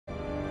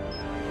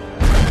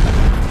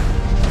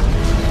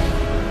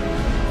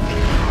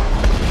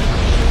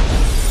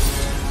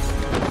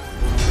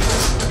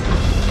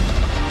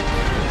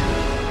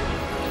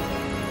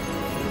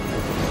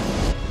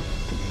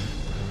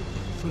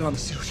on the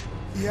suit.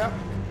 Yep.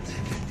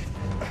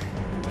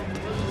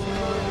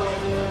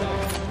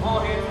 All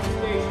hands to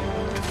station.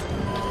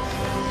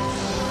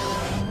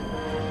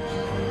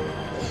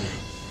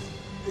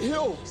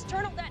 Hill!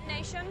 External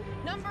detonation.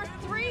 Number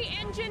 3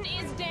 engine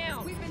is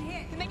down. We've been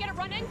hit. Can they get it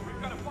running?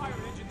 We've got a fire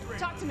in engine 3.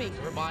 Talk to me.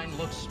 Turbine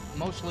looks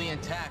mostly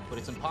intact, but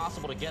it's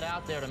impossible to get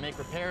out there to make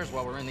repairs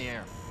while we're in the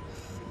air.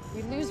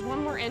 We lose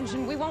one more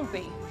engine, we won't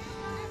be.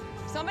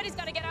 Somebody's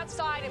got to get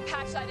outside and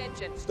patch that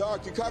engine.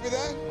 Stark, you copy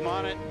that? I'm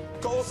on it.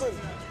 Colson,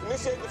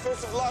 initiate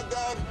defensive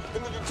lockdown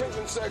in the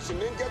detention section,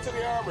 then get to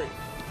the armory.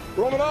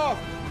 Roll it off!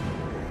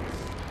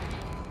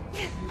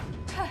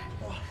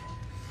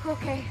 We're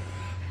okay.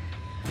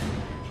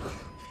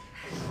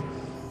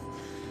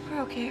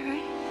 We're okay,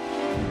 right?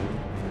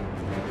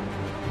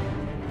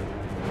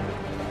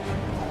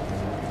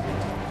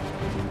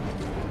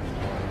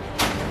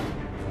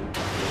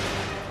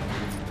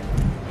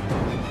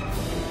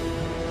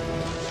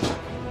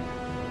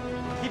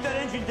 Keep that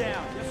engine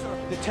down. Yes, sir.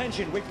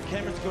 Detention. Wait for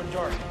cameras to go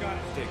dark. Got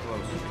it. Stay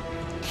close.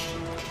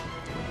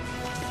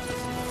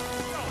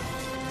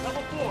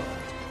 Level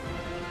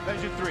 4.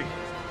 Engine 3.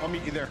 I'll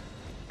meet you there.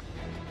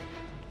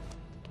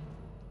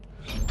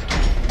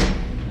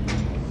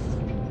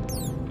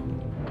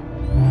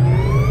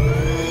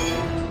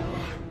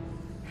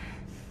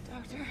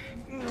 Doctor.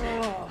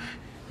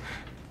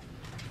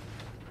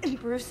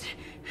 Bruce,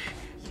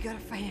 you gotta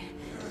fight it.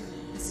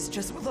 This is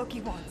just what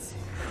Loki wants.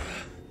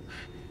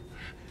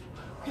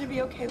 We're gonna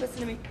be okay. Listen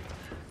to me.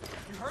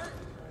 You hurt?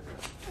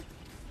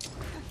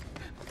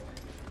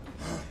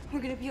 We're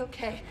gonna be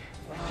okay.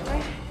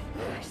 Right?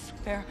 I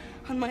swear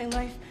on my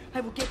life,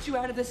 I will get you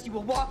out of this. You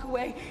will walk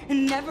away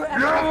and never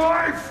ever. Your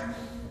life!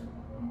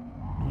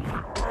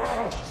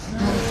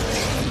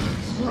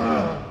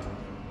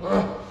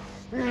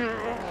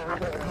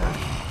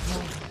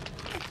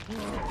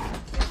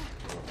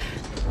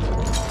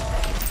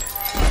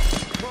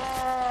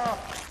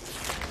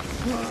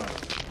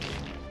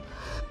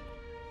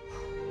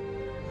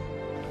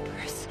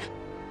 Bruce.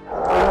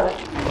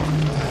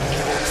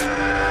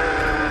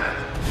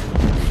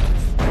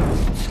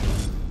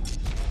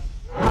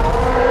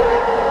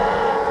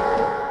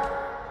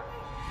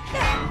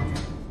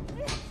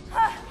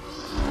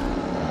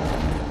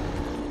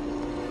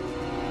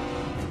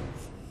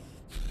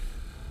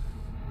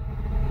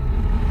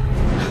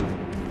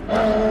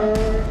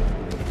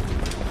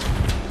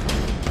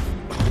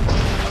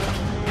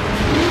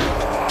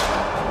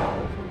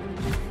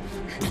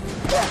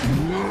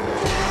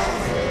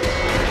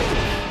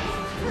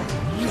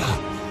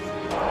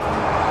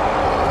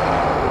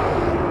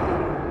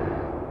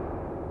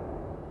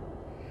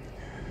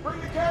 Bring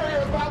the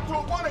carrier about to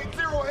a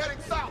 180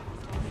 heading south.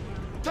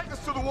 Take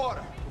us to the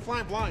water. We're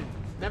flying blind.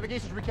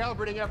 Navigation's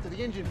recalibrating after the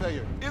engine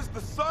failure. Is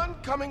the sun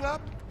coming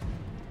up?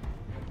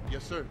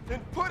 Yes, sir.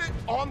 Then put it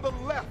on the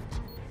left.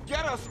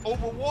 Get us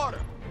over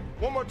water.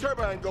 One more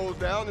turbine goes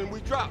down and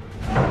we drop.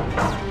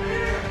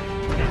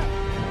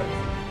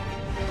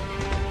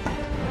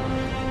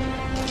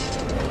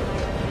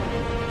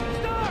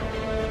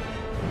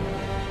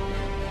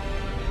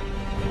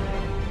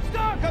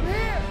 Stark, I'm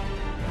here!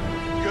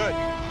 Good.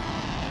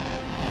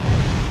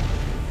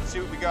 Let's see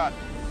what we got.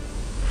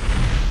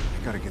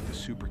 I gotta get the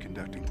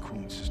superconducting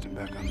coolant system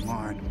back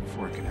online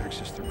before I can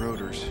access the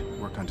rotors,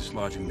 work on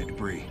dislodging the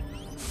debris.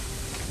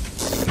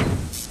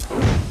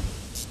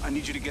 I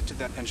need you to get to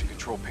that engine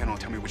control panel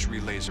and tell me which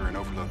relays are in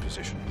overload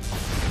position.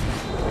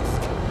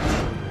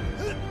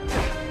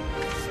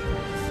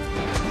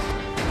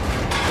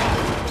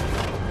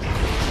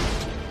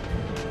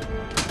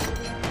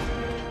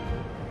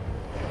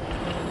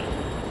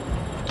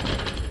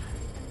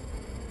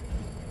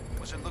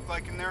 What's it look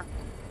like in there?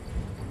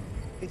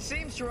 It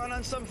seems to run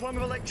on some form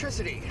of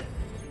electricity.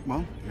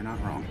 Well, you're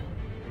not wrong.